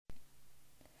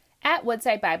At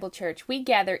Woodside Bible Church, we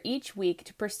gather each week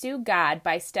to pursue God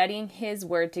by studying His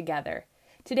Word together.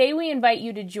 Today, we invite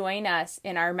you to join us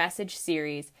in our message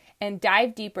series and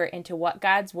dive deeper into what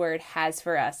God's Word has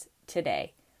for us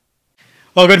today.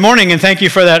 Well, good morning, and thank you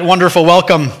for that wonderful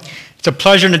welcome. It's a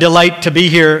pleasure and a delight to be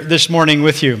here this morning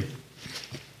with you.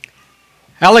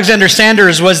 Alexander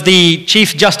Sanders was the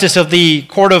Chief Justice of the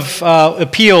Court of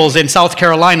Appeals in South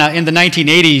Carolina in the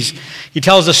 1980s. He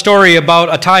tells a story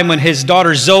about a time when his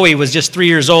daughter Zoe was just 3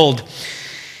 years old.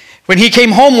 When he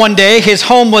came home one day, his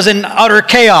home was in utter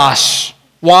chaos.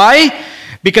 Why?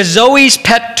 Because Zoe's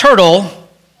pet turtle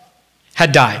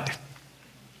had died.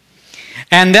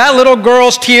 And that little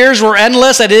girl's tears were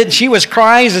endless. She was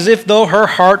crying as if though her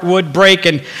heart would break.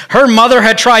 And her mother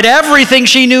had tried everything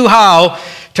she knew how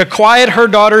to quiet her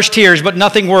daughter's tears, but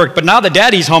nothing worked. But now that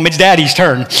Daddy's home, it's Daddy's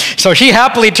turn. So she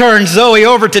happily turns Zoe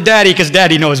over to Daddy because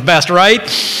Daddy knows best, right?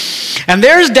 And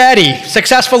there's Daddy,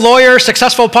 successful lawyer,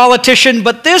 successful politician,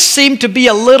 but this seemed to be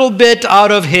a little bit out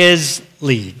of his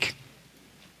league.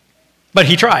 But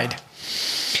he tried.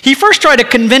 He first tried to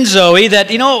convince Zoe that,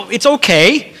 it's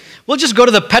okay. We'll just go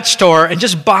to the pet store and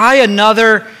just buy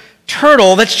another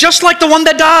turtle that's just like the one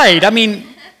that died.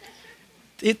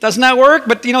 It doesn't that work?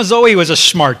 But, Zoe was a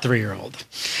smart 3-year-old.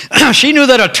 She knew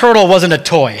that a turtle wasn't a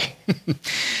toy.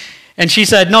 And she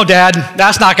said, no, Dad,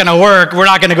 that's not going to work. We're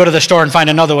not going to go to the store and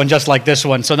find another one just like this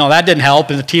one. So, no, that didn't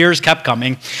help, and the tears kept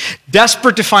coming.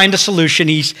 Desperate to find a solution,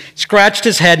 he scratched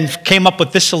his head and came up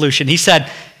with this solution. He said,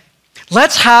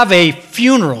 let's have a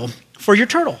funeral for your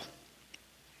turtle.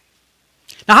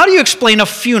 Now, how do you explain a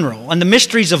funeral and the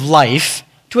mysteries of life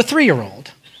to a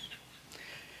 3-year-old?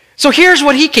 So here's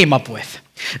what he came up with.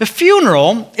 A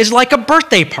funeral is like a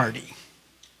birthday party.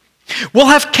 We'll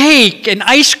have cake and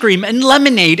ice cream and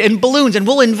lemonade and balloons, and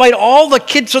we'll invite all the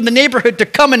kids from the neighborhood to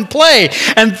come and play.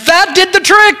 And that did the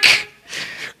trick.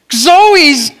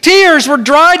 Zoe's tears were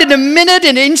dried in a minute,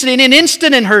 in an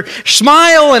instant, and her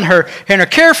smile and her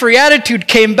carefree attitude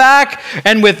came back.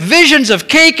 And with visions of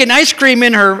cake and ice cream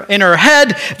in her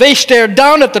head, they stared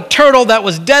down at the turtle that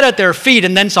was dead at their feet,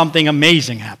 and then something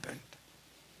amazing happened.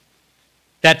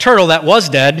 That turtle that was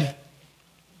dead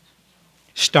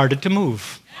started to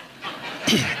move.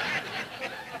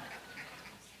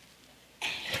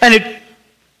 And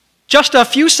just a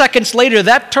few seconds later,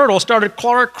 that turtle started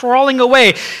crawling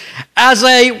away as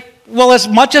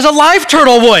much as a live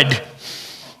turtle would.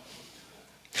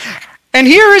 And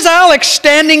here is Alex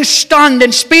standing stunned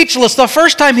and speechless, the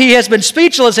first time he has been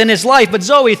speechless in his life. But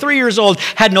Zoe, 3 years old,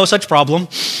 had no such problem.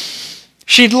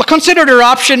 She considered her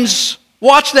options,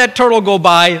 watched that turtle go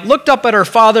by, looked up at her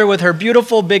father with her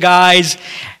beautiful big eyes,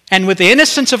 and with the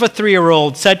innocence of a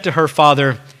 3-year-old said to her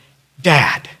father,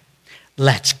 Dad,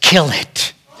 let's kill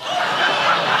it.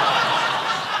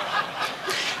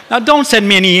 Now, don't send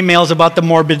me any emails about the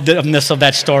morbidness of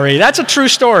that story. That's a true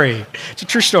story. It's a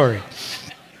true story.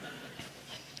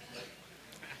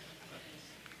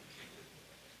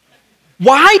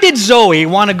 Why did Zoe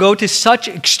want to go to such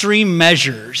extreme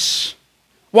measures?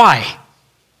 Why?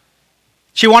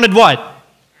 She wanted what?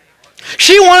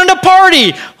 She wanted a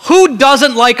party. Who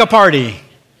doesn't like a party?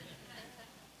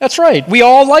 That's right. We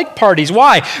all like parties.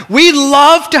 Why? We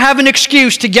love to have an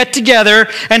excuse to get together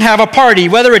and have a party,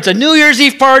 whether it's a New Year's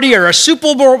Eve party or a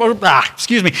Super Bowl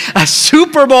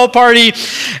party.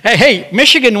 Hey,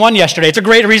 Michigan won yesterday. It's a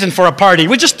great reason for a party.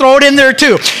 We just throw it in there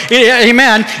too.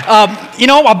 Amen.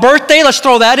 A birthday, let's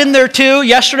throw that in there too.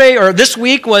 Yesterday or this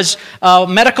week was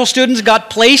medical students got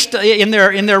placed in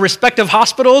their respective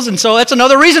hospitals, and so that's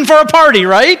another reason for a party,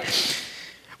 right?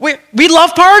 We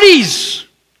love parties.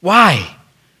 Why?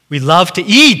 We love to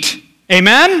eat.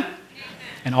 Amen? Amen?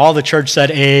 And all the church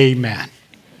said, amen.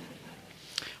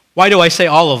 Why do I say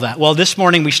all of that? Well, this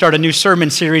morning we start a new sermon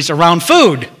series around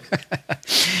food.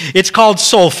 It's called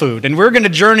Soul Food, and we're going to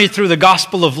journey through the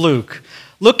Gospel of Luke,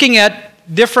 looking at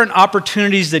different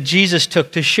opportunities that Jesus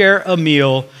took to share a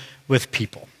meal with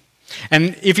people.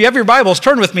 And if you have your Bibles,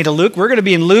 turn with me to Luke. We're going to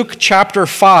be in Luke chapter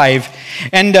 5,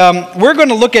 and we're going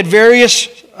to look at various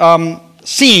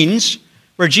scenes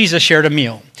where Jesus shared a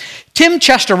meal. Tim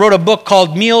Chester wrote a book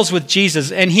called Meals with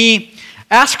Jesus, and he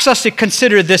asks us to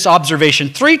consider this observation.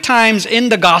 3 times in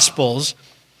the Gospels,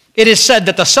 it is said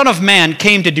that the Son of Man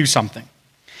came to do something.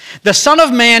 The Son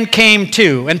of Man came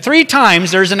to, and 3 times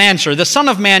there's an answer. The Son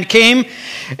of Man came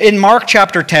in Mark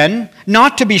chapter 10,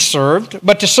 not to be served,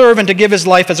 but to serve and to give his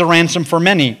life as a ransom for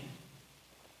many.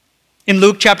 In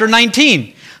Luke chapter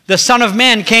 19, the Son of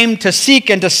Man came to seek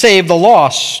and to save the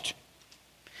lost.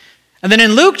 And then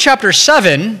in Luke chapter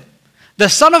 7, the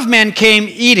Son of Man came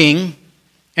eating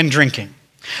and drinking.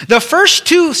 The first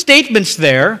 2 statements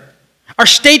there are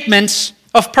statements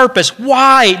of purpose.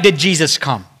 Why did Jesus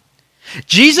come?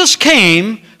 Jesus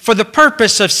came for the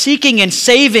purpose of seeking and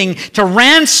saving to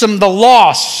ransom the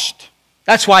lost.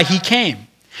 That's why he came.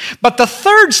 But the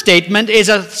third statement is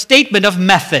a statement of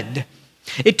method.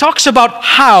 It talks about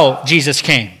how Jesus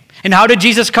came. And how did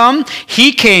Jesus come?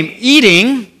 He came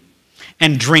eating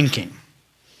and drinking.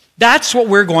 That's what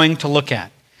we're going to look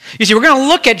at. You see, we're going to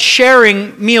look at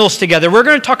sharing meals together. We're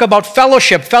going to talk about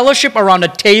fellowship around a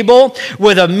table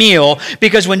with a meal,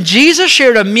 because when Jesus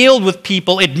shared a meal with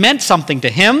people, it meant something to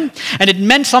him, and it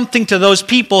meant something to those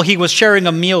people he was sharing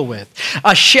a meal with.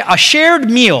 A shared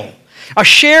meal, a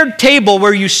shared table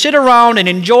where you sit around and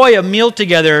enjoy a meal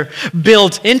together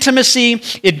builds intimacy,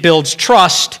 it builds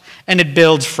trust, and it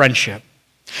builds friendship.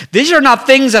 These are not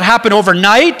things that happen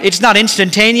overnight. It's not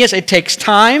instantaneous. It takes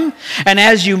time. And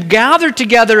as you gather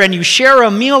together and you share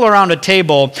a meal around a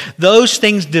table, those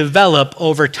things develop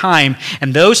over time.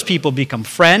 And those people become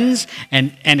friends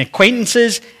and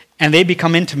acquaintances, and they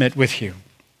become intimate with you.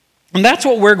 And that's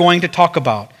what we're going to talk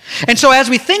about. And so as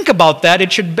we think about that,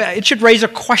 it should raise a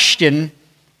question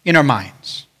in our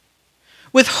minds.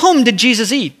 With whom did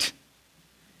Jesus eat?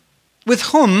 With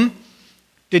whom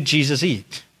did Jesus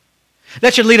eat?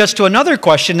 That should lead us to another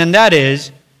question, and that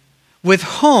is, with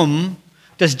whom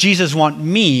does Jesus want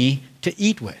me to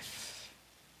eat with?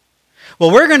 Well,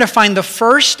 we're going to find the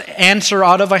first answer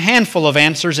out of a handful of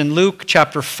answers in Luke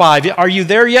chapter 5. Are you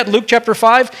there yet? Luke chapter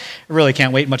 5? I really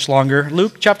can't wait much longer.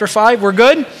 Luke chapter 5, we're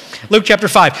good? Luke chapter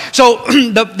 5. So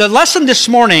the lesson this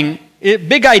morning,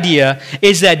 big idea,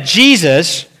 is that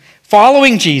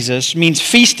following Jesus means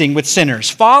feasting with sinners.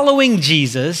 Following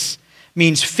Jesus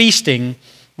means feasting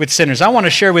with sinners. I want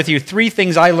to share with you 3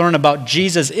 things I learned about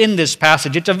Jesus in this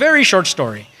passage. It's a very short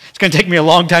story. It's going to take me a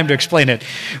long time to explain it.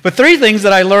 But 3 things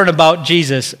that I learned about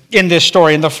Jesus in this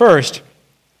story. And the first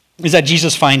is that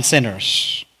Jesus finds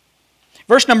sinners.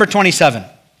 Verse number 27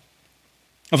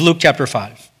 of Luke chapter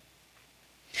 5.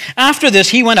 After this,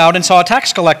 he went out and saw a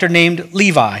tax collector named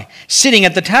Levi sitting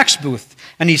at the tax booth.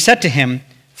 And he said to him,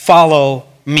 "Follow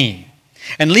me."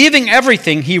 And leaving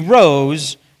everything, he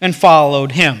rose and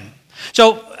followed him.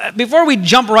 So before we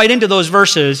jump right into those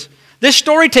verses, this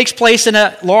story takes place in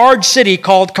a large city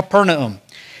called Capernaum.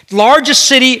 Largest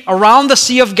city around the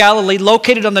Sea of Galilee,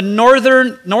 located on the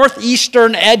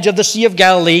northeastern edge of the Sea of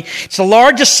Galilee. It's the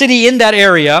largest city in that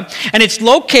area, and it's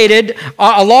located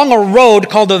along a road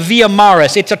called the Via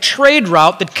Maris. It's a trade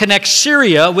route that connects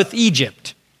Syria with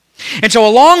Egypt. And so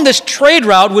along this trade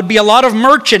route would be a lot of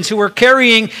merchants who were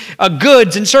carrying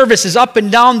goods and services up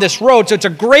and down this road. So it's a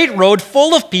great road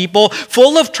full of people,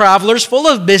 full of travelers, full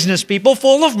of business people,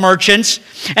 full of merchants.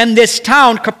 And this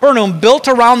town, Capernaum, built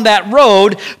around that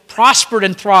road, prospered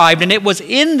and thrived. And it was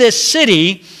in this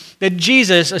city that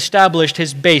Jesus established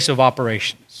his base of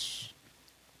operations.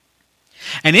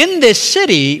 And in this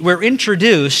city, we're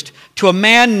introduced to a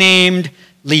man named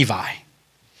Levi.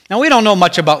 Now, we don't know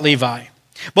much about Levi.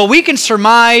 But we can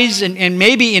surmise and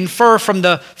maybe infer from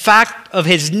the fact of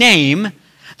his name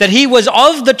that he was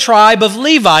of the tribe of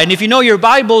Levi. And if you know your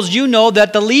Bibles, you know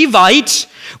that the Levites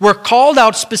were called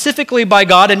out specifically by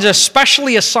God and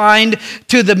especially assigned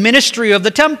to the ministry of the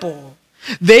temple.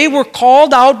 They were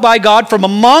called out by God from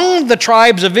among the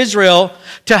tribes of Israel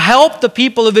to help the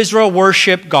people of Israel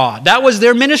worship God. That was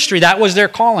their ministry. That was their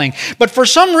calling. But for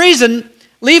some reason,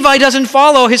 Levi doesn't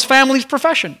follow his family's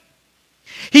profession.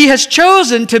 He has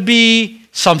chosen to be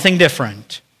something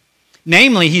different.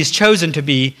 Namely, he's chosen to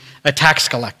be a tax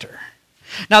collector.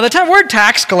 Now, the word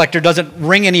tax collector doesn't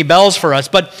ring any bells for us,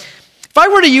 but if I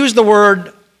were to use the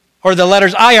word or the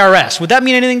letters IRS, would that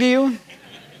mean anything to you?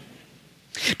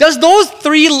 Does those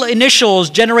 3 initials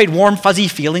generate warm, fuzzy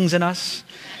feelings in us?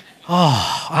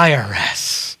 Oh,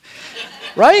 IRS.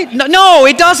 Right? No,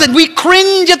 it doesn't. We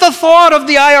cringe at the thought of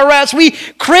the IRS. We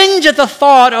cringe at the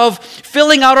thought of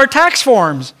filling out our tax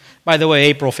forms. By the way,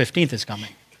 April 15th is coming.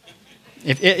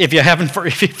 If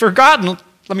you've forgotten,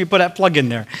 let me put that plug in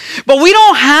there. But we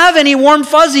don't have any warm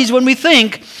fuzzies when we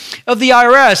think of the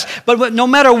IRS. But no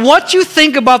matter what you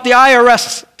think about the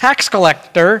IRS tax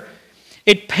collector,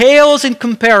 it pales in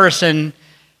comparison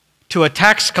to a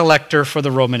tax collector for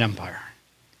the Roman Empire.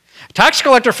 A tax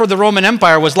collector for the Roman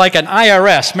Empire was like an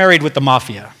IRS married with the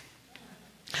mafia.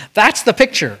 That's the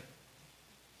picture.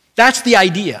 That's the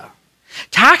idea.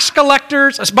 Tax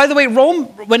collectors, by the way,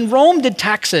 when Rome did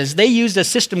taxes, they used a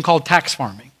system called tax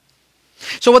farming.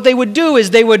 So what they would do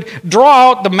is they would draw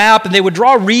out the map and they would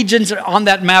draw regions on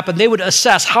that map and they would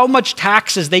assess how much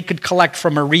taxes they could collect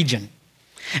from a region.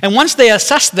 And once they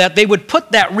assessed that, they would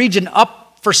put that region up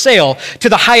for sale to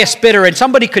the highest bidder, and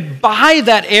somebody could buy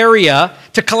that area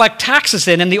to collect taxes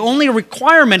in, and the only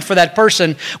requirement for that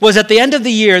person was at the end of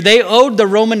the year, they owed the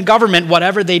Roman government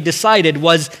whatever they decided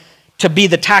was to be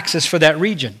the taxes for that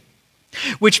region.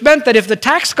 Which meant that if the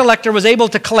tax collector was able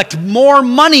to collect more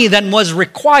money than was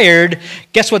required,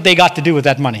 guess what they got to do with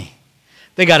that money?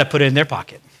 They got to put it in their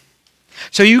pocket.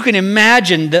 So you can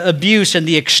imagine the abuse and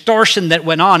the extortion that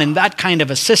went on in that kind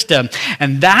of a system.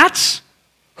 And that's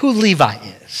who Levi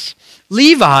is.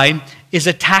 Levi is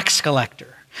a tax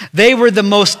collector. They were the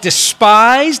most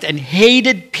despised and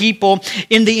hated people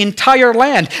in the entire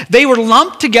land. They were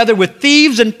lumped together with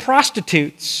thieves and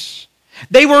prostitutes.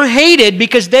 They were hated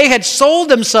because they had sold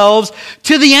themselves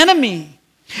to the enemy.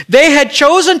 They had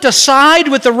chosen to side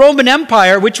with the Roman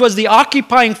Empire, which was the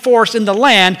occupying force in the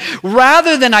land,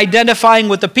 rather than identifying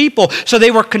with the people. So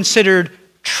they were considered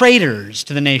traitors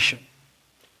to the nation.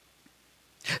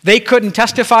 They couldn't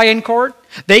testify in court.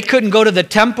 They couldn't go to the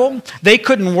temple. They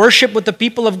couldn't worship with the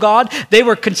people of God. They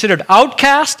were considered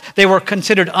outcast. They were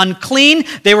considered unclean.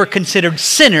 They were considered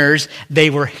sinners. They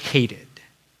were hated.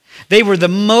 They were the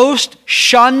most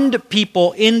shunned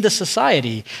people in the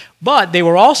society, but they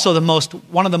were also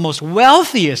one of the most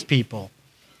wealthiest people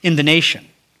in the nation.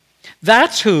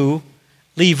 That's who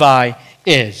Levi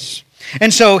is.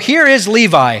 And so here is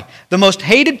Levi, the most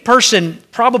hated person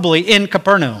probably in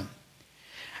Capernaum.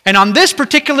 And on this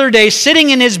particular day, sitting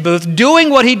in his booth, doing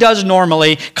what he does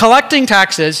normally, collecting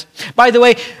taxes. By the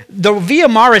way, the Via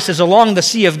Maris is along the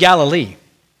Sea of Galilee.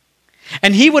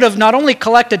 And he would have not only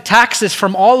collected taxes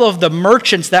from all of the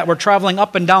merchants that were traveling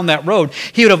up and down that road,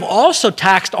 he would have also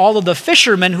taxed all of the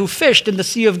fishermen who fished in the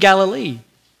Sea of Galilee.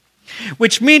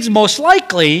 Which means most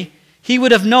likely he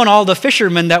would have known all the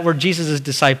fishermen that were Jesus'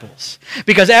 disciples.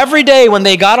 Because every day when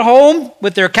they got home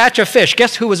with their catch of fish,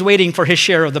 guess who was waiting for his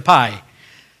share of the pie?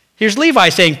 Here's Levi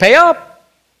saying, pay up.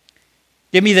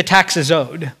 Give me the taxes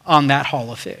owed on that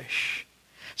haul of fish.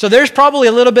 So there's probably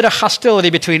a little bit of hostility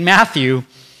between Matthew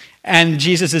and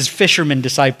Jesus' fishermen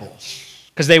disciples,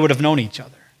 because they would have known each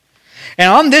other.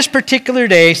 And on this particular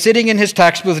day, sitting in his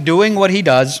tax booth doing what he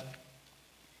does,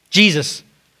 Jesus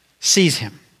sees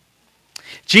him.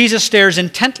 Jesus stares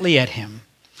intently at him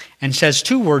and says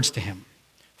two words to him,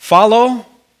 follow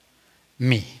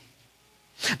me.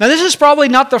 Now this is probably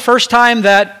not the first time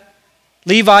that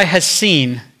Levi has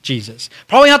seen Jesus.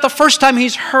 Probably not the first time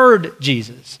he's heard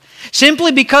Jesus.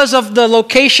 Simply because of the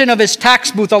location of his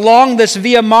tax booth along this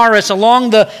Via Maris, along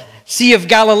the Sea of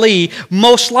Galilee,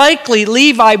 most likely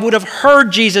Levi would have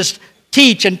heard Jesus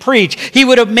teach and preach. He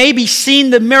would have maybe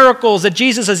seen the miracles that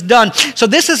Jesus has done. So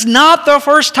this is not the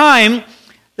first time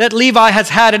that Levi has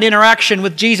had an interaction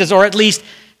with Jesus, or at least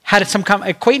had some kind of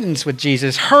acquaintance with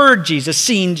Jesus, heard Jesus,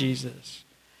 seen Jesus.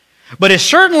 But it's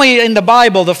certainly in the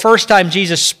Bible the first time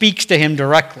Jesus speaks to him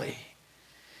directly.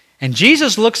 And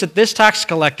Jesus looks at this tax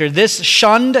collector, this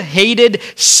shunned, hated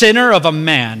sinner of a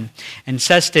man, and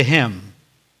says to him,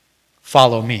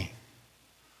 follow me.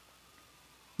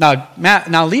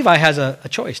 Now Levi has a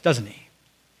choice, doesn't he?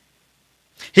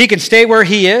 He can stay where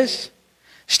he is,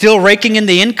 still raking in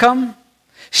the income,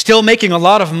 still making a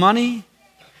lot of money,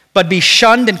 but be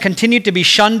shunned and continue to be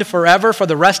shunned forever for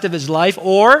the rest of his life,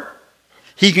 or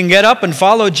he can get up and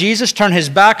follow Jesus, turn his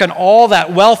back on all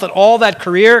that wealth and all that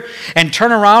career, and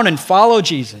turn around and follow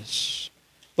Jesus.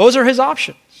 Those are his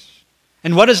options.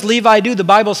 And what does Levi do? The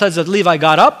Bible says that Levi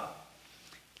got up,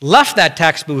 left that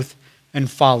tax booth,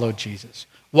 and followed Jesus.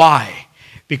 Why?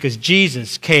 Because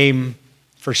Jesus came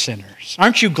for sinners.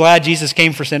 Aren't you glad Jesus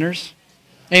came for sinners?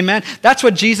 Amen. That's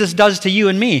what Jesus does to you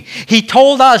and me. He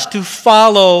told us to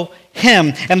follow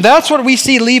him. And that's what we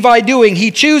see Levi doing.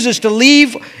 He chooses to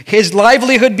leave his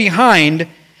livelihood behind,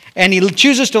 and he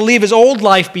chooses to leave his old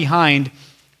life behind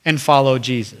and follow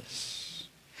Jesus.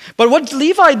 But what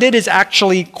Levi did is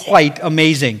actually quite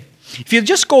amazing. If you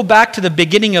just go back to the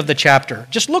beginning of the chapter,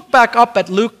 just look back up at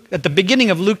the beginning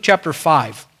of Luke chapter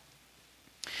 5.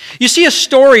 You see a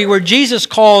story where Jesus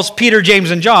calls Peter, James,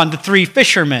 and John, the three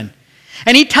fishermen.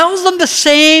 And he tells them the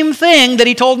same thing that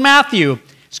he told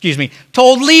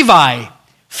told Levi,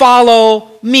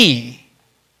 follow me.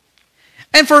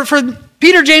 And for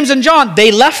Peter, James, and John,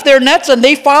 they left their nets and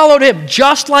they followed him,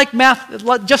 just like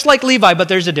Levi, but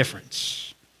there's a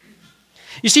difference.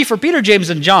 You see, for Peter, James,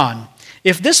 and John,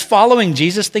 if this following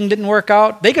Jesus thing didn't work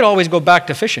out, they could always go back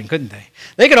to fishing, couldn't they?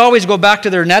 They could always go back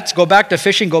to their nets, go back to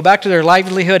fishing, go back to their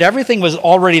livelihood. Everything was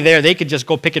already there. They could just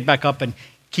go pick it back up and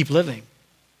keep living.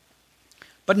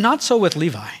 But not so with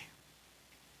Levi.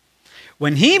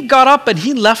 When he got up and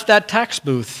he left that tax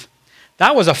booth,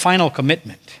 that was a final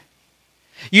commitment.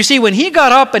 You see, when he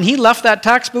got up and he left that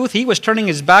tax booth, he was turning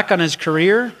his back on his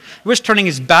career. He was turning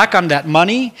his back on that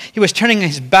money. He was turning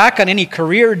his back on any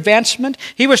career advancement.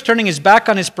 He was turning his back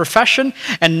on his profession.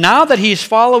 And now that he's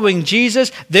following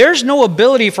Jesus, there's no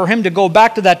ability for him to go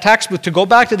back to that tax booth, to go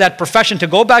back to that profession, to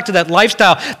go back to that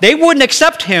lifestyle. They wouldn't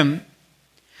accept him.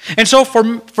 And so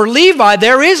for Levi,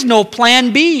 there is no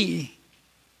plan B.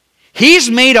 He's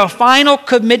made a final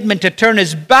commitment to turn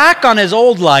his back on his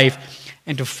old life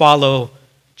and to follow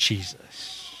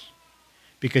Jesus.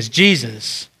 Because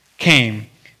Jesus came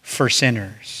for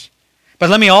sinners. But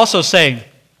let me also say,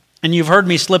 and you've heard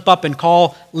me slip up and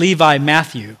call Levi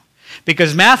Matthew,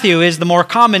 because Matthew is the more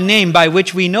common name by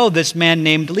which we know this man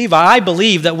named Levi. I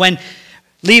believe that when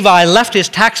Levi left his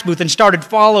tax booth and started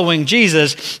following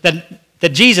Jesus,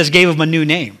 that Jesus gave him a new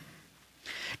name.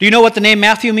 Do you know what the name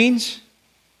Matthew means?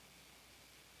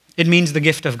 It means the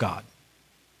gift of God.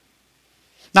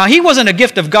 Now, he wasn't a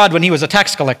gift of God when he was a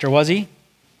tax collector, was he?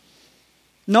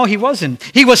 No, he wasn't.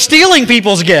 He was stealing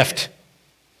people's gift.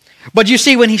 But you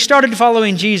see, when he started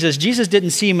following Jesus, Jesus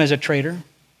didn't see him as a traitor.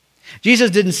 Jesus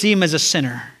didn't see him as a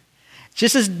sinner.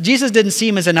 Jesus didn't see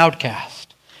him as an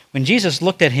outcast. When Jesus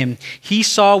looked at him, he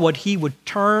saw what he would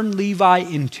turn Levi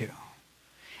into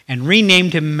and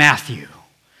renamed him Matthew,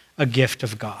 a gift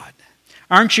of God.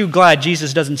 Aren't you glad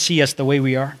Jesus doesn't see us the way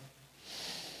we are?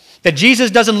 That Jesus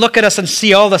doesn't look at us and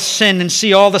see all the sin and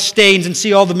see all the stains and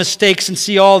see all the mistakes and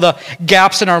see all the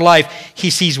gaps in our life. He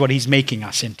sees what he's making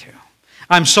us into.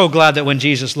 I'm so glad that when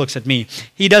Jesus looks at me,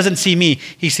 he doesn't see me,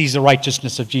 he sees the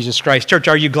righteousness of Jesus Christ. Church,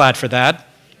 are you glad for that?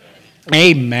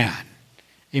 Amen.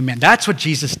 Amen. That's what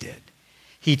Jesus did.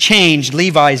 He changed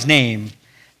Levi's name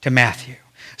to Matthew.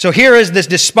 So here is this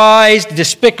despised,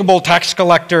 despicable tax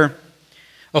collector,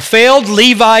 a failed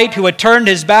Levite who had turned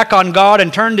his back on God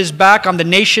and turned his back on the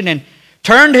nation and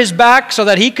turned his back so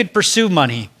that he could pursue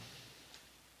money.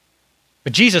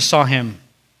 But Jesus saw him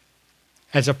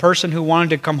as a person who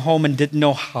wanted to come home and didn't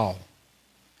know how,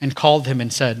 and called him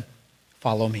and said,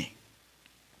 "Follow me."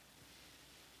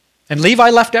 And Levi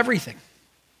left everything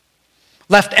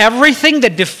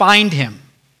that defined him,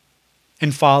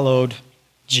 and followed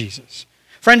Jesus.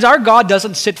 Friends, our God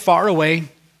doesn't sit far away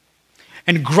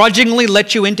and grudgingly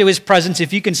let you into his presence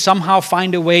if you can somehow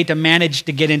find a way to manage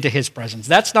to get into his presence.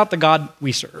 That's not the God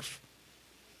we serve.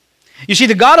 You see,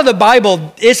 the God of the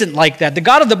Bible isn't like that. The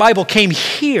God of the Bible came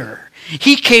here.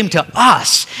 He came to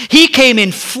us. He came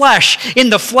in flesh,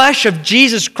 in the flesh of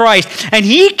Jesus Christ, and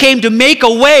he came to make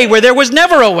a way where there was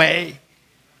never a way.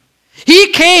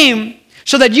 He came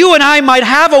so that you and I might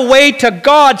have a way to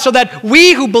God, so that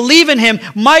we who believe in him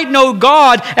might know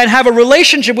God and have a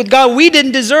relationship with God we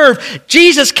didn't deserve.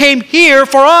 Jesus came here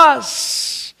for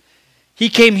us. He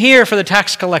came here for the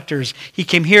tax collectors. He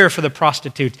came here for the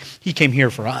prostitute. He came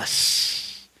here for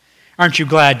us. Aren't you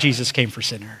glad Jesus came for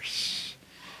sinners?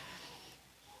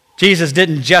 Jesus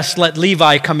didn't just let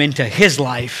Levi come into his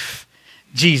life.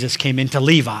 Jesus came into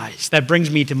Levi's. That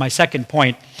brings me to my second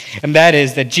point, and that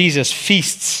is that Jesus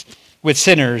feasts with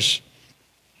sinners.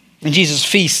 And Jesus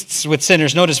feasts with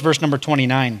sinners. Notice verse number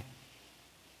 29.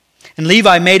 And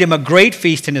Levi made him a great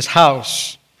feast in his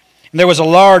house. And there was a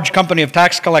large company of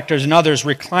tax collectors and others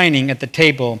reclining at the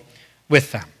table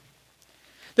with them.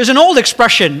 There's an old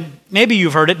expression, maybe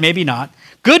you've heard it, maybe not.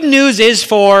 Good news is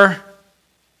for...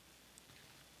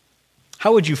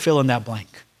 How would you fill in that blank?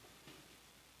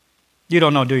 You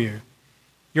don't know, do you?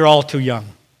 You're all too young.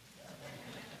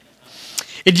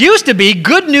 It used to be,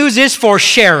 good news is for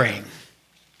sharing.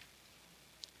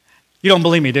 You don't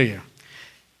believe me, do you?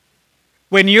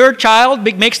 When your child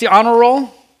makes the honor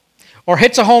roll, or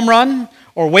hits a home run,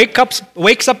 or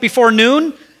wakes up before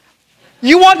noon,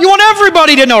 you want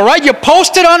everybody to know, right? You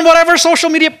post it on whatever social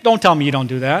media. Don't tell me you don't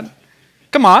do that.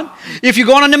 Come on. If you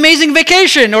go on an amazing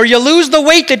vacation, or you lose the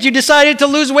weight that you decided to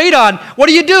lose weight on, what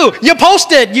do? You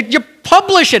post it. You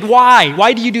publish it. Why?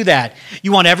 Why do you do that?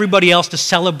 You want everybody else to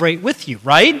celebrate with you,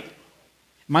 right?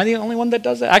 Am I the only one that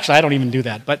does that? Actually, I don't even do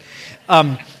that. But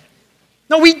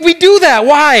no, we do that.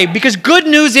 Why? Because good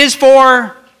news is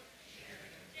for...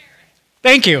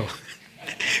 Thank you.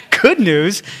 Good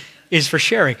news is for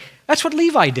sharing. That's what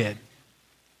Levi did.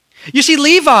 You see,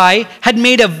 Levi had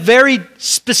made a very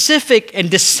specific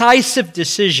and decisive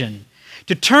decision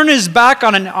to turn his back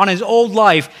on his old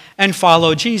life and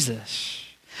follow Jesus.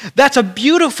 That's a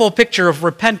beautiful picture of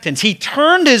repentance. He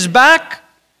turned his back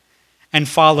and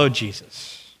followed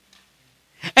Jesus.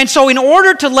 And so in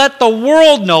order to let the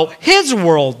world know, his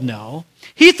world know,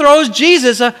 he throws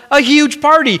Jesus a huge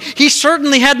party. He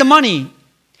certainly had the money.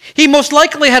 He most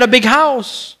likely had a big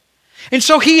house. And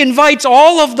so he invites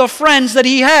all of the friends that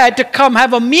he had to come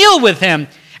have a meal with him.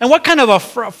 And what kind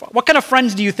of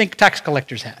friends do you think tax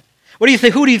collectors had? Who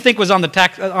do you think was on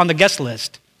the guest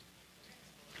list?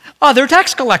 Other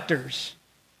tax collectors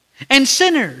and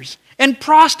sinners and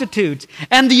prostitutes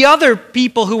and the other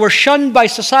people who were shunned by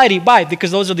society. Why?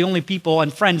 Because those are the only people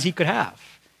and friends he could have.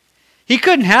 He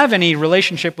couldn't have any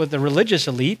relationship with the religious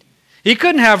elite. He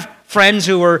couldn't have friends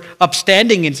who were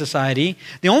upstanding in society.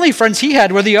 The only friends he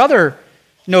had were the other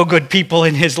no good people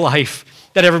in his life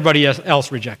that everybody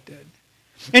else rejected.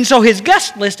 And so his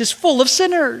guest list is full of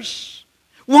sinners,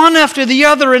 one after the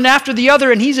other and after the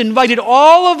other, and he's invited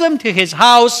all of them to his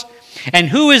house. And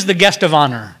who is the guest of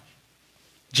honor?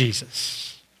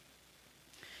 Jesus.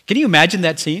 Can you imagine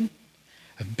that scene?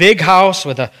 A big house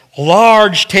with a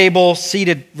large table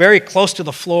seated very close to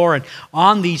the floor, and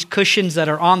on these cushions that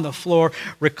are on the floor,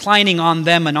 reclining on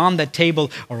them and on the table,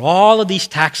 are all of these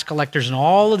tax collectors and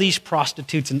all of these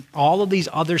prostitutes and all of these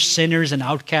other sinners and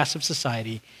outcasts of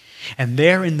society. And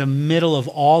there in the middle of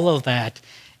all of that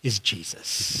is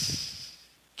Jesus.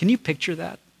 Can you picture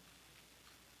that?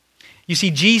 You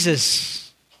see,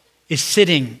 Jesus is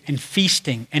sitting and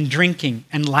feasting and drinking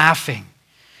and laughing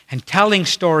and telling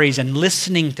stories and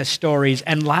listening to stories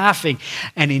and laughing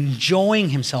and enjoying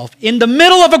himself in the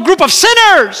middle of a group of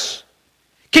sinners.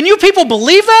 Can you people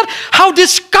believe that? How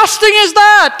disgusting is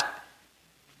that?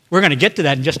 We're going to get to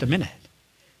that in just a minute.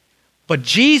 But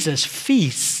Jesus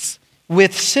feasts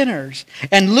with sinners.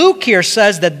 And Luke here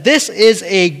says that this is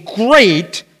a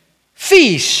great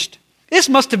feast. This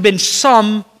must have been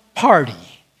some party.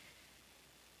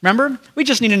 Remember? We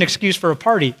just need an excuse for a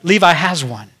party. Levi has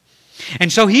one.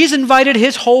 And so he's invited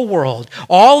his whole world,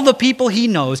 all the people he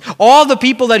knows, all the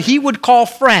people that he would call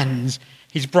friends.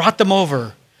 He's brought them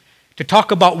over to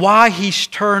talk about why he's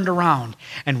turned around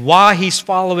and why he's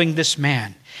following this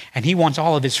man. And he wants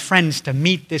all of his friends to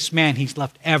meet this man he's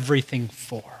left everything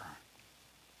for.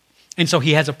 And so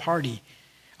he has a party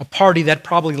that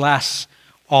probably lasts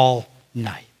all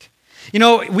night. You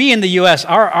know, we in the U.S.,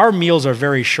 our meals are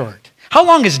very short. How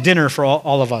long is dinner for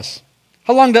all of us?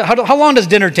 How long does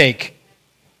dinner take?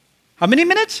 How many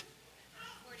minutes?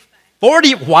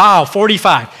 45. 40. Wow,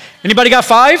 45. Anybody got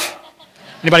 5?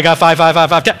 Anybody got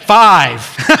 5? 10?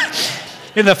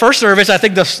 5. In the first service, I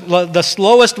think the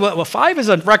slowest, 5 is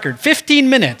a record. 15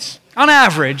 minutes on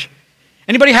average.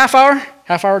 Anybody half hour?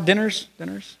 Half hour dinners?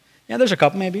 Yeah, there's a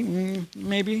couple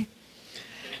maybe.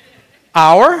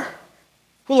 Hour?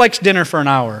 Who likes dinner for an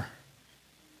hour?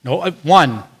 No,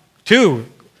 1, 2,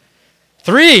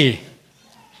 3.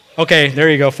 Okay, there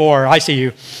you go, 4. I see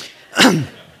you.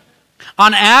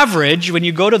 On average, when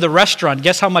you go to the restaurant,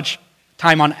 guess how much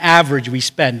time on average we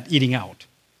spend eating out?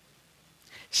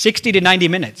 60 to 90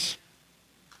 minutes.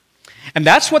 And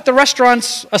that's what the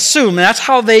restaurants assume, and that's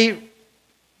how they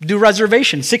do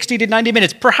reservations, 60 to 90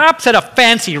 minutes. Perhaps at a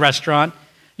fancy restaurant,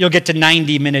 you'll get to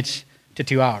 90 minutes to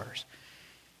 2 hours.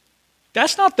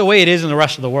 That's not the way it is in the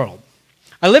rest of the world.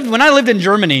 When I lived in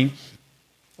Germany,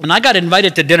 when I got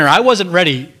invited to dinner, I wasn't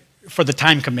ready for the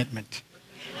time commitment.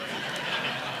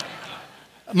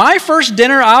 My first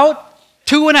dinner out,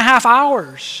 2.5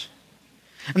 hours.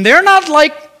 And they're not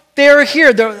like they're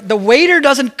here. The waiter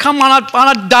doesn't come on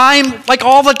a dime like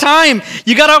all the time.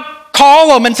 You got to call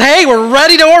them and say, hey, we're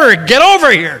ready to order. Get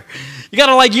over here. You got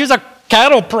to use a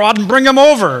cattle prod and bring them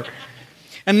over.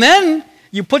 And then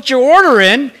you put your order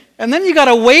in, and then you got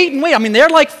to wait and wait. I mean, they're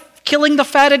like killing the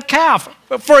fatted calf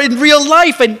for in real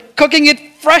life and cooking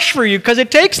it fresh for you because it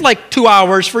takes 2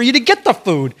 hours for you to get the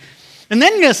food. And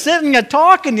then you sit and you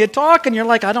talk and you're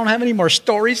like, I don't have any more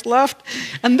stories left.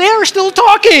 And they're still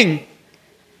talking.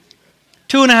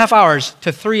 2.5 hours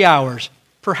to 3 hours,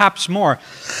 perhaps more.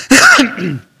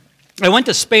 I went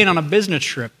to Spain on a business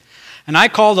trip, and I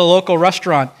called a local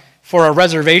restaurant for a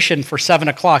reservation for 7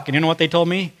 o'clock. And you know what they told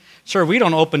me? Sir, we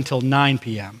don't open till 9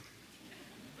 p.m.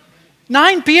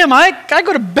 9 p.m. I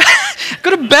go to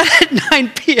bed at 9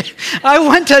 p.m. I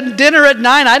went to dinner at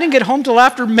 9. I didn't get home till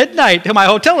after midnight, to my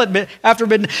hotel after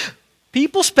midnight.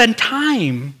 People spend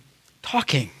time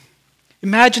talking.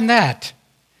 Imagine that.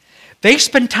 They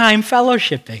spend time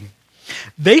fellowshipping.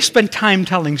 They spend time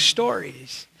telling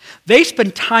stories. They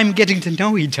spend time getting to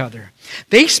know each other.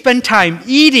 They spend time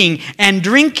eating and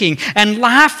drinking and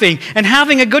laughing and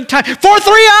having a good time for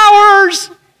 3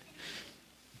 hours.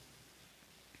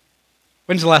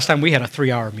 When's the last time we had a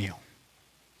 3-hour meal?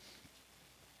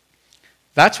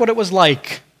 That's what it was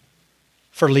like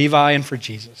for Levi and for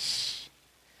Jesus.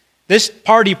 This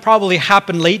party probably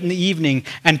happened late in the evening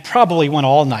and probably went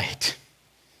all night.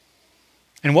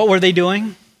 And what were they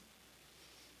doing?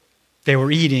 They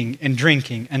were eating and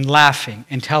drinking and laughing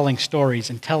and telling stories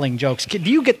and telling jokes. Do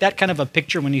you get that kind of a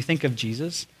picture when you think of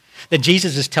Jesus? That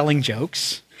Jesus is telling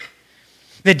jokes?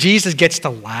 that Jesus gets to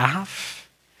laugh,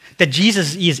 that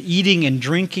Jesus is eating and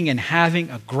drinking and having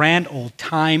a grand old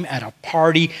time at a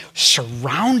party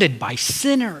surrounded by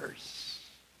sinners.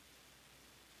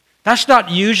 That's not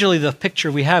usually the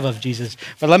picture we have of Jesus,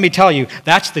 but let me tell you,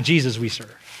 that's the Jesus we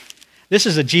serve. This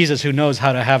is a Jesus who knows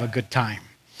how to have a good time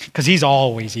because he's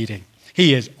always eating.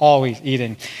 He is always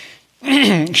eating.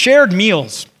 Shared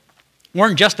meals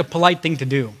weren't just a polite thing to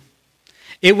do.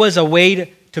 It was a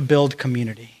way to build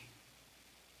community.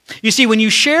 You see, when you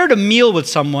shared a meal with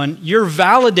someone, you're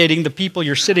validating the people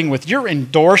you're sitting with. You're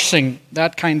endorsing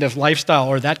that kind of lifestyle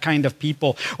or that kind of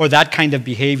people or that kind of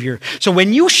behavior. So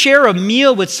when you share a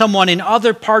meal with someone in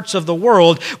other parts of the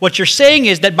world, what you're saying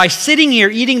is that by sitting here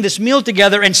eating this meal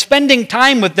together and spending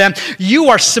time with them, you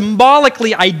are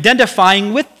symbolically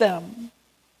identifying with them.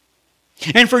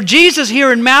 And for Jesus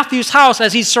here in Matthew's house,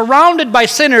 as he's surrounded by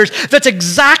sinners, that's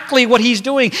exactly what he's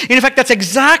doing. In fact, that's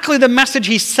exactly the message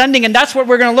he's sending, and that's what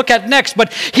we're going to look at next.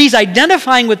 But he's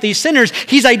identifying with these sinners.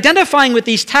 He's identifying with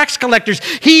these tax collectors.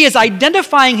 He is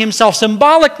identifying himself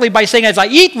symbolically by saying, as I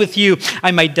eat with you,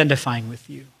 I'm identifying with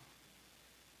you.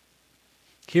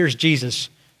 Here's Jesus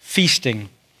feasting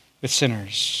with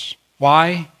sinners.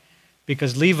 Why?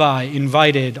 Because Levi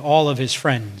invited all of his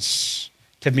friends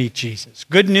to meet Jesus.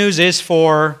 Good news is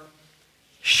for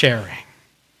sharing.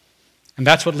 And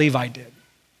that's what Levi did.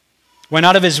 Went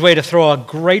out of his way to throw a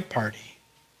great party,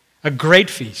 a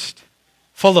great feast,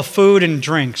 full of food and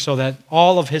drink so that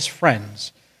all of his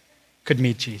friends could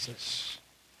meet Jesus.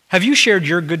 Have you shared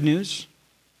your good news?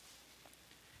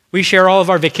 We share all of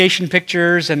our vacation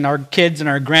pictures and our kids and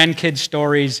our grandkids'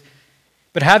 stories,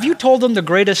 but have you told them the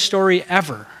greatest story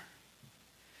ever?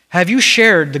 Have you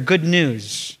shared the good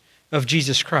news of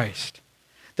Jesus Christ?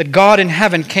 That God in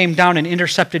heaven came down and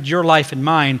intercepted your life and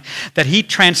mine, that he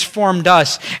transformed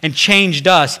us and changed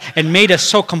us and made us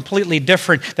so completely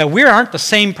different that we aren't the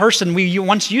same person we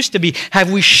once used to be.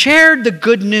 Have we shared the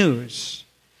good news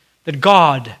that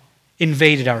God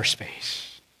invaded our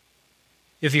space?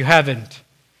 If you haven't,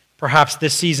 perhaps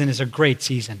this season is a great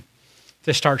season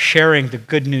to start sharing the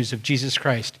good news of Jesus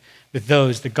Christ with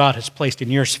those that God has placed in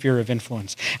your sphere of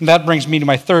influence. And that brings me to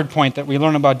my third point that we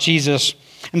learn about Jesus,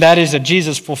 and that is that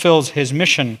Jesus fulfills his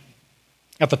mission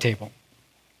at the table.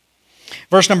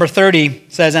 Verse number 30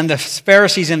 says, "And the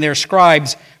Pharisees and their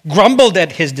scribes grumbled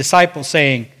at his disciples,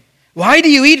 saying, 'Why do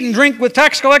you eat and drink with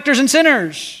tax collectors and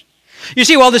sinners?'" You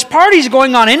see, while this party's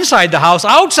going on inside the house,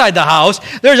 outside the house,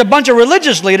 there's a bunch of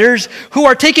religious leaders who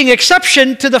are taking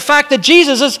exception to the fact that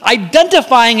Jesus is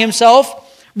identifying himself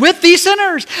with these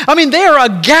sinners. I mean, they are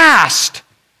aghast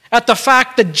at the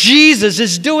fact that Jesus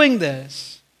is doing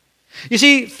this. You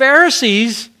see,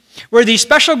 Pharisees were the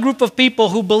special group of people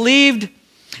who believed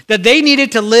that they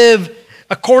needed to live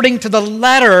according to the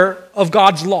letter of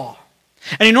God's law.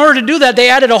 And in order to do that, they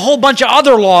added a whole bunch of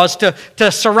other laws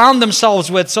to surround themselves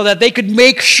with so that they could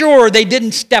make sure they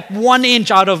didn't step 1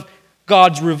 inch out of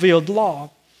God's revealed law.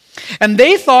 And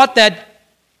they thought that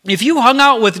if you hung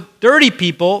out with dirty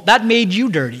people, that made you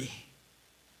dirty.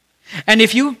 And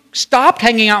if you stopped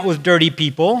hanging out with dirty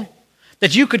people,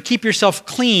 that you could keep yourself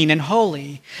clean and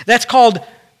holy. That's called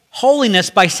holiness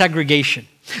by segregation.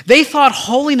 They thought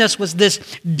holiness was this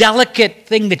delicate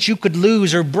thing that you could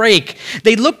lose or break.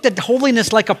 They looked at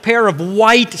holiness like a pair of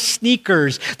white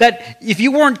sneakers that if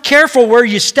you weren't careful where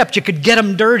you stepped, you could get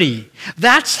them dirty.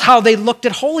 That's how they looked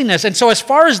at holiness. And so as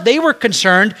far as they were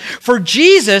concerned, for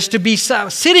Jesus to be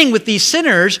sitting with these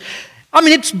sinners, I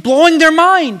mean, it's blowing their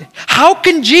mind. How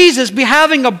can Jesus be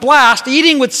having a blast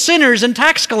eating with sinners and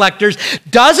tax collectors?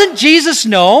 Doesn't Jesus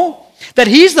know that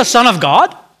he's the Son of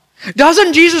God?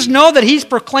 Doesn't Jesus know that he's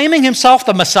proclaiming himself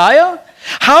the Messiah?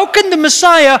 How can the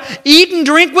Messiah eat and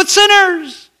drink with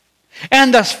sinners?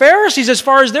 And the Pharisees, as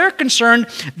far as they're concerned,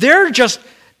 they're just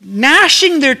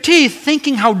gnashing their teeth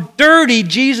thinking how dirty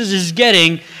Jesus is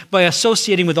getting by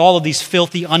associating with all of these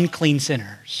filthy, unclean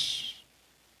sinners.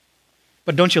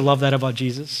 But don't you love that about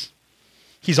Jesus?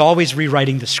 He's always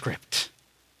rewriting the script.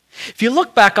 If you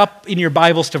look back up in your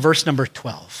Bibles to verse number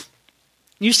 12,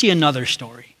 you see another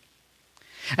story.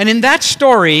 And in that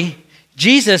story,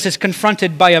 Jesus is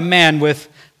confronted by a man with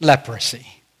leprosy.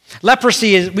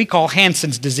 Leprosy is, we call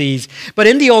Hansen's disease. But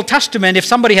in the Old Testament, if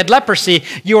somebody had leprosy,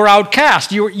 you were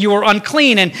outcast. You were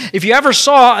unclean. And if you ever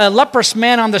saw a leprous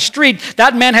man on the street,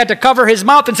 that man had to cover his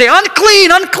mouth and say,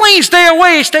 "Unclean, unclean, stay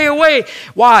away, stay away."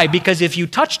 Why? Because if you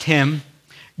touched him,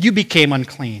 you became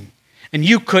unclean. And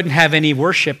you couldn't have any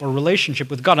worship or relationship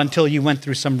with God until you went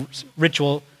through some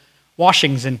ritual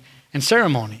washings and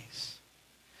ceremonies.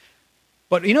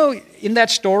 But you know, in that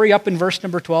story up in verse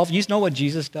number 12, you know what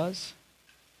Jesus does?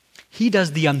 He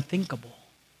does the unthinkable.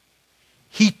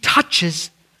 he touches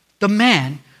the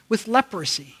man with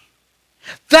leprosy.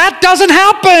 That doesn't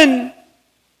happen.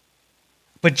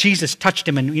 But Jesus touched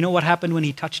him, and you know what happened when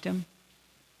he touched him?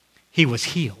 He was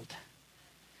healed.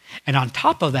 And on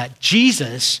top of that,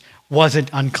 Jesus wasn't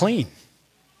unclean.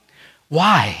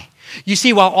 Why? You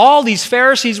see, while all these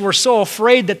Pharisees were so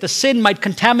afraid that the sin might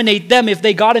contaminate them if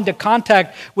they got into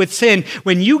contact with sin,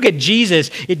 when you get Jesus,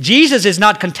 Jesus is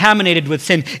not contaminated with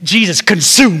sin. Jesus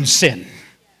consumes sin.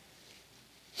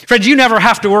 Friends, you never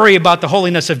have to worry about the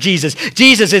holiness of Jesus.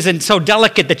 Jesus isn't so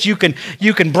delicate that you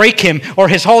can break him or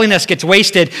his holiness gets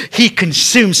wasted. He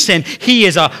consumes sin. He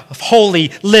is a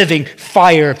holy, living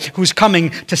fire who's coming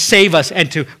to save us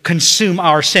and to consume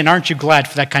our sin. Aren't you glad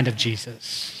for that kind of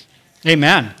Jesus?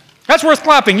 Amen. That's worth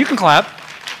clapping. You can clap.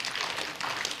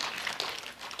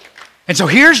 And so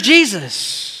here's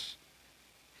Jesus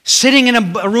sitting in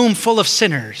a room full of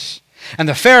sinners. And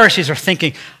the Pharisees are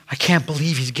thinking, I can't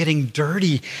believe he's getting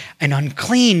dirty and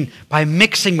unclean by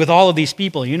mixing with all of these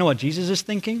people. You know what Jesus is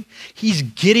thinking? He's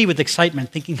giddy with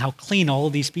excitement, thinking how clean all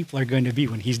of these people are going to be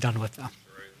when he's done with them.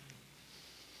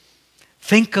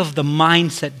 Think of the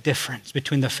mindset difference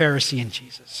between the Pharisee and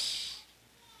Jesus.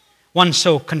 One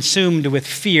so consumed with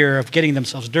fear of getting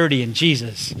themselves dirty, and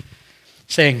Jesus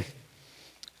saying,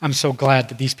 I'm so glad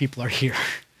that these people are here.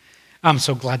 I'm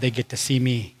so glad they get to see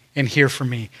me and hear from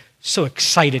me. So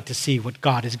excited to see what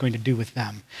God is going to do with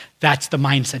them. That's the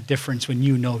mindset difference when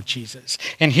you know Jesus.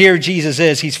 And here Jesus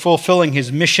is. He's fulfilling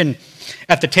his mission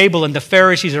at the table, and the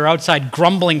Pharisees are outside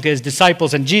grumbling to his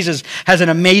disciples, and Jesus has an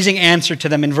amazing answer to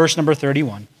them in verse number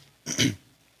 31.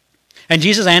 And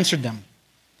Jesus answered them,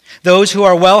 those who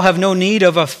are well have no need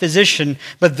of a physician,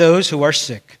 but those who are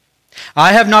sick.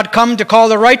 I have not come to call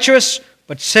the righteous,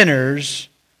 but sinners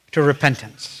to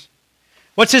repentance.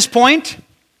 What's his point?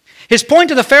 His point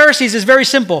to the Pharisees is very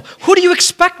simple. Who do you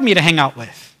expect me to hang out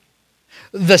with?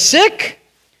 The sick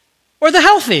or the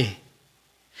healthy?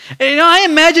 And, I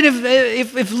imagine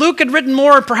if Luke had written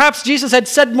more, perhaps Jesus had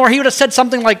said more, he would have said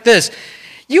something like this.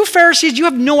 You Pharisees, you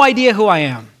have no idea who I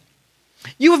am.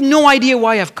 You have no idea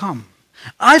why I've come.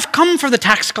 I've come for the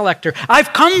tax collector.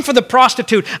 I've come for the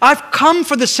prostitute. I've come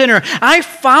for the sinner. I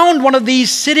found one of these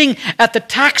sitting at the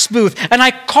tax booth, and I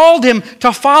called him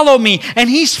to follow me, and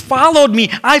he's followed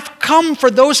me. I've come for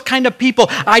those kind of people.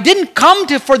 I didn't come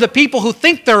for the people who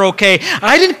think they're okay.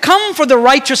 I didn't come for the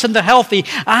righteous and the healthy.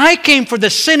 I came for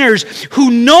the sinners who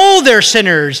know they're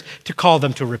sinners to call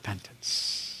them to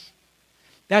repentance.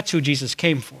 That's who Jesus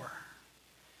came for.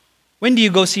 When do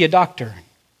you go see a doctor?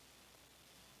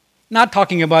 Not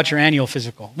talking about your annual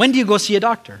physical. When do you go see a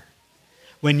doctor?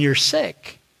 When you're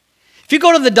sick. If you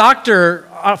go to the doctor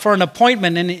for an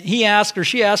appointment and he asks or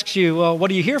she asks you, well, what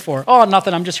are you here for? Oh,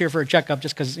 nothing. I'm just here for a checkup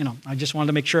just because, I just wanted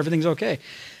to make sure everything's okay.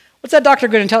 What's that doctor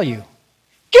going to tell you?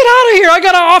 Get out of here. I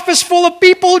got an office full of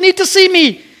people who need to see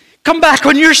me. Come back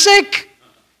when you're sick.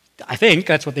 I think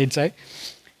that's what they'd say.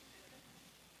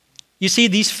 You see,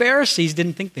 these Pharisees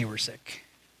didn't think they were sick.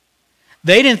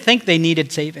 They didn't think they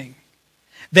needed saving.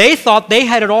 They thought they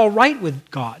had it all right with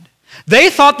God. They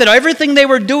thought that everything they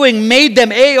were doing made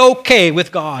them A-okay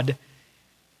with God.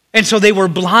 And so they were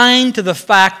blind to the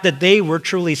fact that they were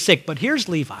truly sick. But here's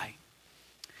Levi.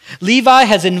 Levi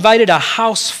has invited a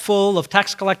house full of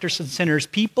tax collectors and sinners,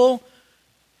 people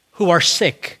who are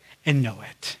sick and know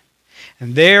it.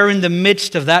 And there in the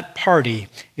midst of that party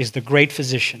is the great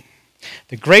physician.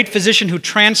 The great physician who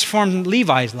transformed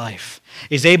Levi's life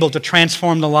is able to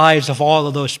transform the lives of all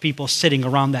of those people sitting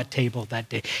around that table that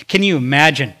day. Can you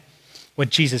imagine what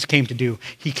Jesus came to do?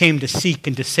 He came to seek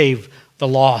and to save the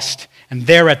lost. And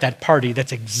there at that party,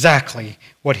 that's exactly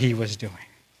what he was doing.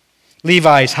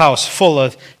 Levi's house full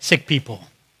of sick people,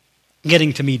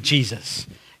 getting to meet Jesus,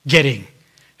 getting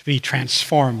to be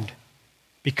transformed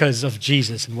because of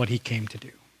Jesus and what he came to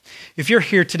do. If you're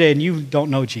here today and you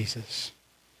don't know Jesus,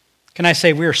 can I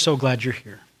say we are so glad you're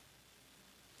here.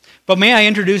 But may I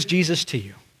introduce Jesus to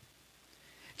you.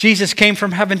 Jesus came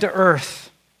from heaven to earth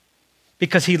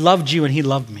because he loved you and he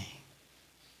loved me.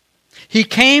 He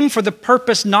came for the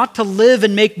purpose not to live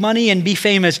and make money and be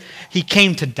famous. He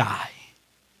came to die.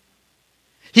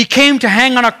 He came to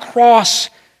hang on a cross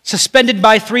suspended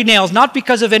by 3 nails, not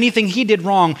because of anything he did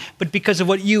wrong, but because of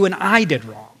what you and I did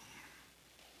wrong.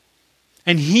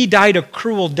 And he died a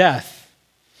cruel death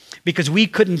because we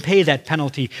couldn't pay that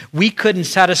penalty. We couldn't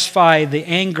satisfy the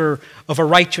anger of a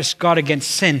righteous God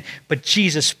against sin, but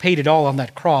Jesus paid it all on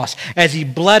that cross. As he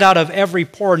bled out of every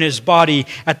pore in his body,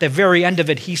 at the very end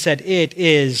of it, he said, "It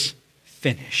is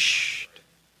finished."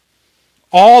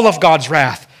 All of God's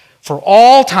wrath for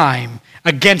all time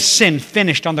against sin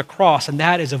finished on the cross, and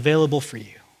that is available for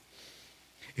you.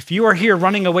 If you are here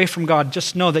running away from God,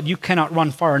 just know that you cannot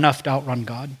run far enough to outrun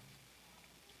God.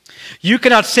 You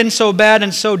cannot sin so bad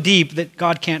and so deep that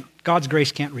God's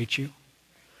grace can't reach you.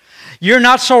 You're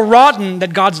not so rotten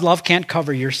that God's love can't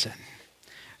cover your sin.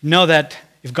 Know that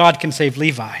if God can save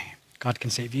Levi, God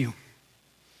can save you.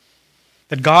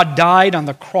 That God died on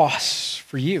the cross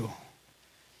for you.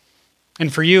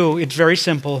 And for you, it's very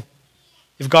simple.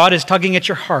 If God is tugging at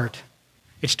your heart,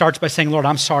 it starts by saying, Lord,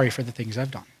 I'm sorry for the things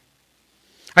I've done.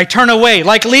 I turn away.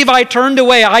 Like Levi turned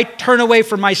away, I turn away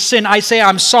from my sin. I say,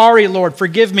 I'm sorry, Lord,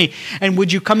 forgive me. And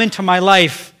would you come into my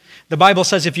life? The Bible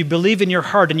says if you believe in your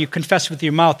heart and you confess with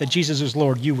your mouth that Jesus is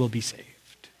Lord, you will be saved.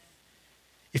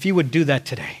 If you would do that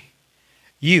today,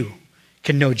 you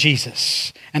can know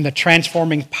Jesus and the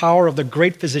transforming power of the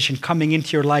great physician coming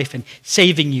into your life and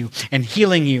saving you and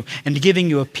healing you and giving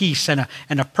you a peace and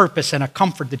a purpose and a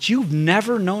comfort that you've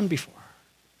never known before.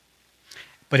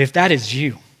 But if that is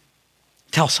you,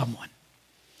 tell someone.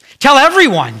 Tell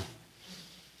everyone.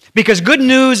 Because good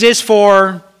news is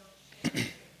for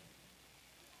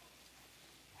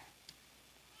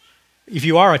if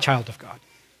you are a child of God.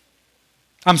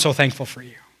 I'm so thankful for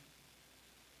you.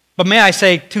 But may I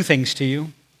say two things to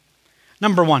you.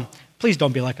 Number one, please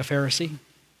don't be like a Pharisee.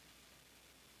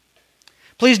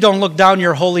 Please don't look down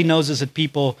your holy noses at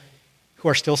people who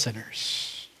are still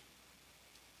sinners.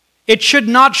 It should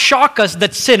not shock us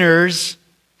that sinners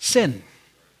sin.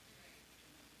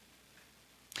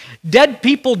 Dead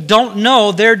people don't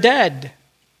know they're dead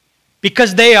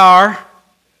because they are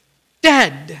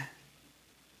dead.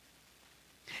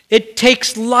 It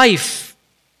takes life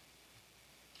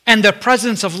and the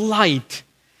presence of light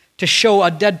to show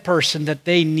a dead person that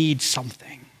they need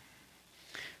something.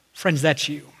 Friends, that's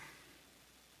you.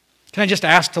 Can I just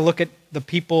ask to look at the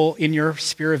people in your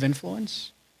sphere of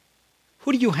influence?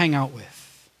 Who do you hang out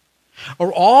with?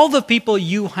 Are all the people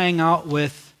you hang out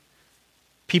with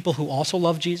people who also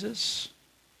love Jesus?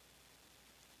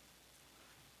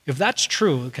 If that's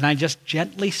true, can I just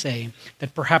gently say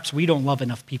that perhaps we don't love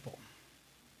enough people?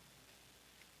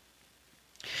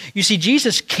 You see,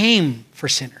 Jesus came for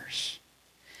sinners.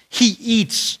 He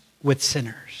eats with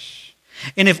sinners.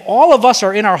 And if all of us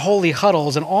are in our holy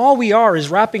huddles and all we are is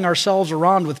wrapping ourselves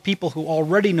around with people who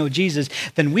already know Jesus,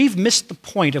 then we've missed the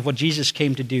point of what Jesus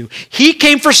came to do. He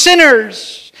came for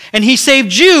sinners, and he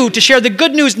saved you to share the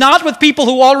good news not with people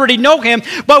who already know him,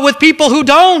 but with people who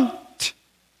don't.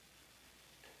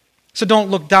 So don't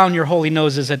look down your holy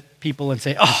noses at people and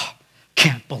say, oh,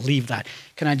 can't believe that.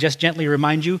 Can I just gently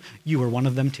remind you, you were one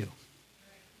of them too.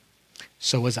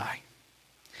 So was I.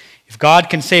 If God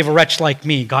can save a wretch like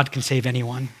me, God can save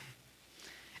anyone.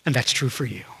 And that's true for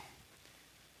you.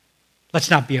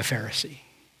 Let's not be a Pharisee.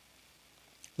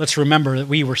 Let's remember that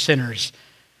we were sinners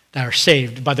that are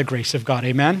saved by the grace of God.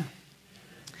 Amen?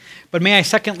 But may I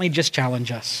secondly just challenge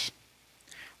us.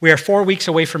 We are 4 weeks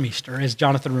away from Easter, as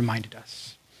Jonathan reminded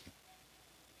us.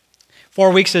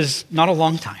 4 weeks is not a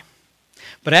long time.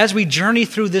 But as we journey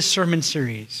through this sermon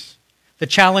series, the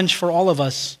challenge for all of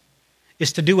us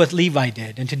is to do what Levi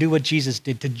did and to do what Jesus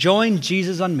did, to join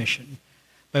Jesus on mission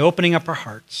by opening up our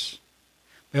hearts,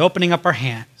 by opening up our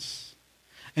hands,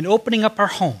 and opening up our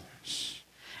homes,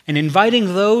 and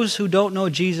inviting those who don't know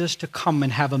Jesus to come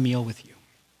and have a meal with you.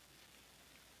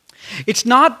 It's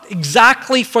not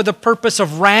exactly for the purpose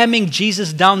of ramming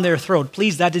Jesus down their throat.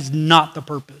 Please, that is not the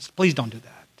purpose. Please don't do that.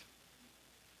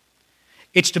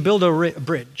 It's to build a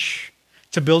bridge,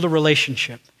 to build a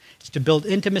relationship. It's to build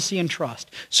intimacy and trust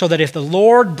so that if the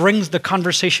Lord brings the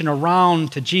conversation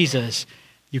around to Jesus,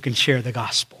 you can share the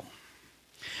gospel.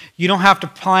 You don't have to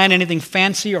plan anything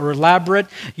fancy or elaborate.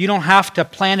 You don't have to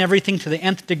plan everything to the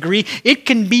nth degree. It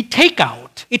can be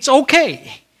takeout. It's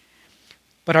okay.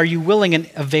 But are you willing and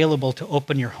available to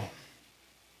open your home,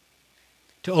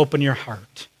 to open your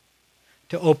heart,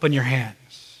 to open your hands,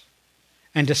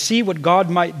 and to see what God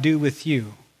might do with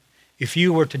you if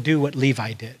you were to do what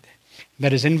Levi did?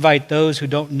 That is, invite those who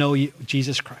don't know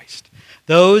Jesus Christ.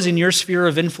 Those in your sphere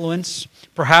of influence,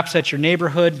 perhaps at your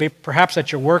neighborhood, perhaps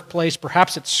at your workplace,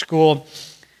 perhaps at school,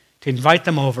 to invite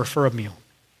them over for a meal.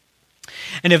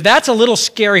 And if that's a little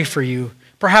scary for you,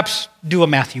 perhaps do a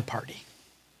Matthew party.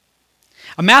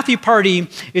 A Matthew party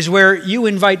is where you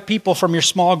invite people from your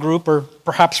small group or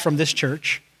perhaps from this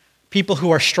church, people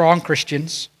who are strong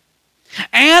Christians,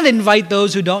 and invite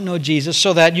those who don't know Jesus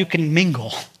so that you can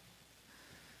mingle.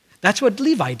 That's what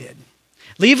Levi did.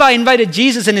 Levi invited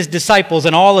Jesus and his disciples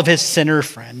and all of his sinner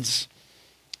friends,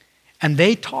 and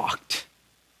they talked.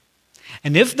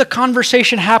 And if the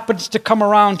conversation happens to come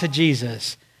around to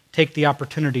Jesus, take the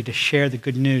opportunity to share the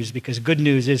good news, because good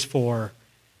news is for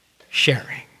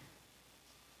sharing.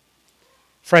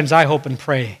 Friends, I hope and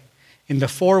pray in the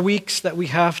 4 weeks that we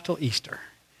have till Easter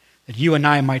that you and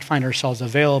I might find ourselves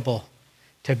available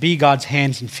to be God's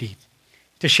hands and feet,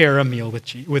 to share a meal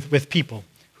with people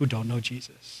who don't know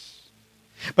Jesus.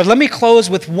 But let me close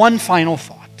with one final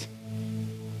thought.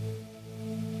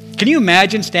 Can you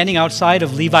imagine standing outside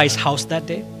of Levi's house that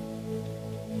day?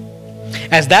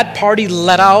 As that party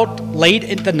let out late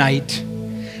at the night,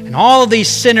 and all of these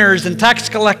sinners and tax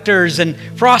collectors and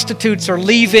prostitutes are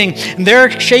leaving, and they're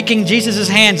shaking Jesus'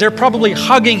 hands. They're probably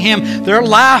hugging him. They're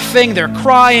laughing, they're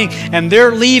crying, and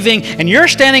they're leaving. And you're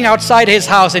standing outside his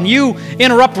house, and you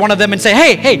interrupt one of them and say,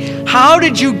 hey, how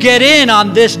did you get in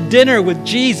on this dinner with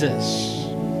Jesus?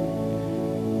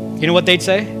 You know what they'd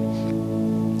say?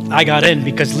 I got in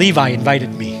because Levi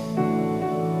invited me.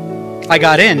 I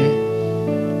got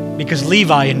in because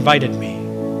Levi invited me.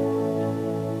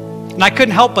 And I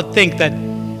couldn't help but think that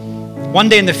one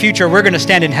day in the future, we're going to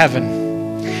stand in heaven.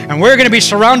 And we're going to be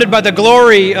surrounded by the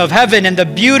glory of heaven and the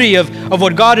beauty of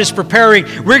what God is preparing.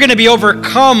 We're going to be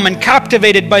overcome and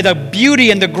captivated by the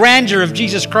beauty and the grandeur of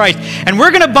Jesus Christ. And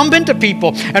we're going to bump into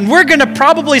people. And we're going to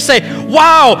probably say,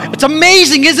 wow, it's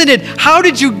amazing, isn't it? How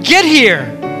did you get here?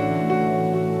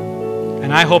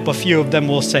 And I hope a few of them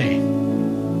will say,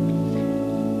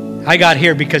 I got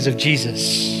here because of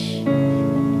Jesus.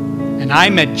 And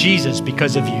I met Jesus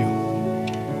because of you.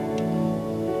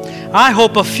 I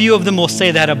hope a few of them will say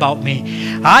that about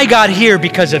me. I got here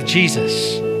because of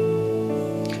Jesus.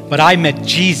 But I met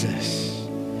Jesus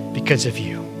because of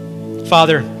you.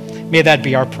 Father, may that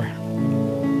be our prayer.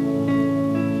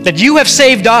 That you have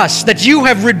saved us, that you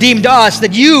have redeemed us,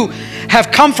 that you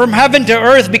have come from heaven to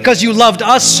earth because you loved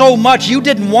us so much. You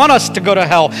didn't want us to go to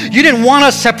hell. You didn't want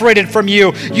us separated from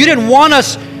you. You didn't want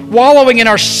us wallowing in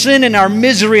our sin and our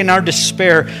misery and our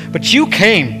despair. But you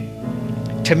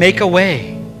came to make a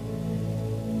way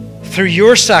through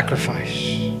your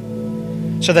sacrifice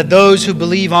so that those who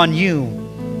believe on you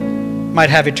might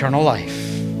have eternal life,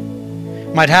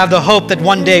 might have the hope that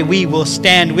one day we will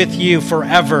stand with you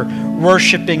forever,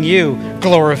 worshiping you,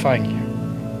 glorifying you.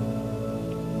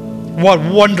 What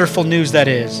wonderful news that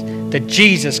is, that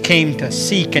Jesus came to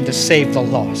seek and to save the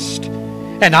lost.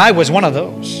 And I was one of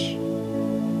those.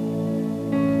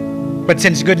 But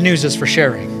since good news is for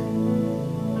sharing,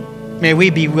 may we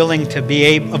be willing to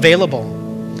be available,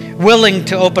 willing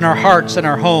to open our hearts and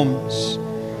our homes,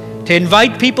 to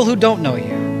invite people who don't know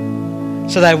you,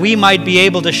 so that we might be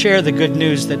able to share the good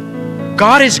news that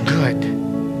God is good,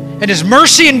 and His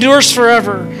mercy endures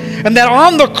forever, and that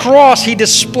on the cross He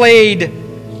displayed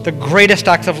the greatest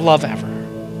act of love ever.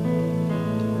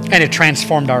 And it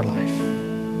transformed our life.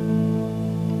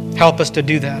 Help us to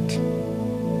do that.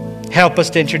 Help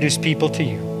us to introduce people to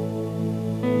you.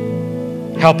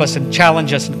 Help us and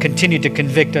challenge us and continue to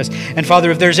convict us. And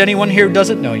Father, if there's anyone here who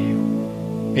doesn't know you,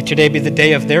 may today be the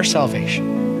day of their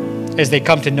salvation as they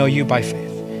come to know you by faith.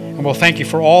 And we'll thank you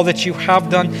for all that you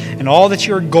have done and all that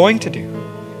you are going to do.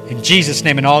 In Jesus'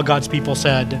 name, and all God's people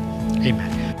said,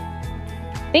 amen.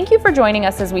 Thank you for joining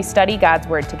us as we study God's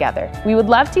Word together. We would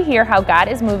love to hear how God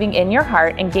is moving in your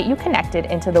heart and get you connected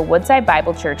into the Woodside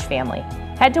Bible Church family.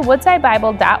 Head to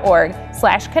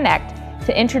woodsidebible.org/connect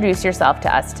to introduce yourself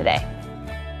to us today.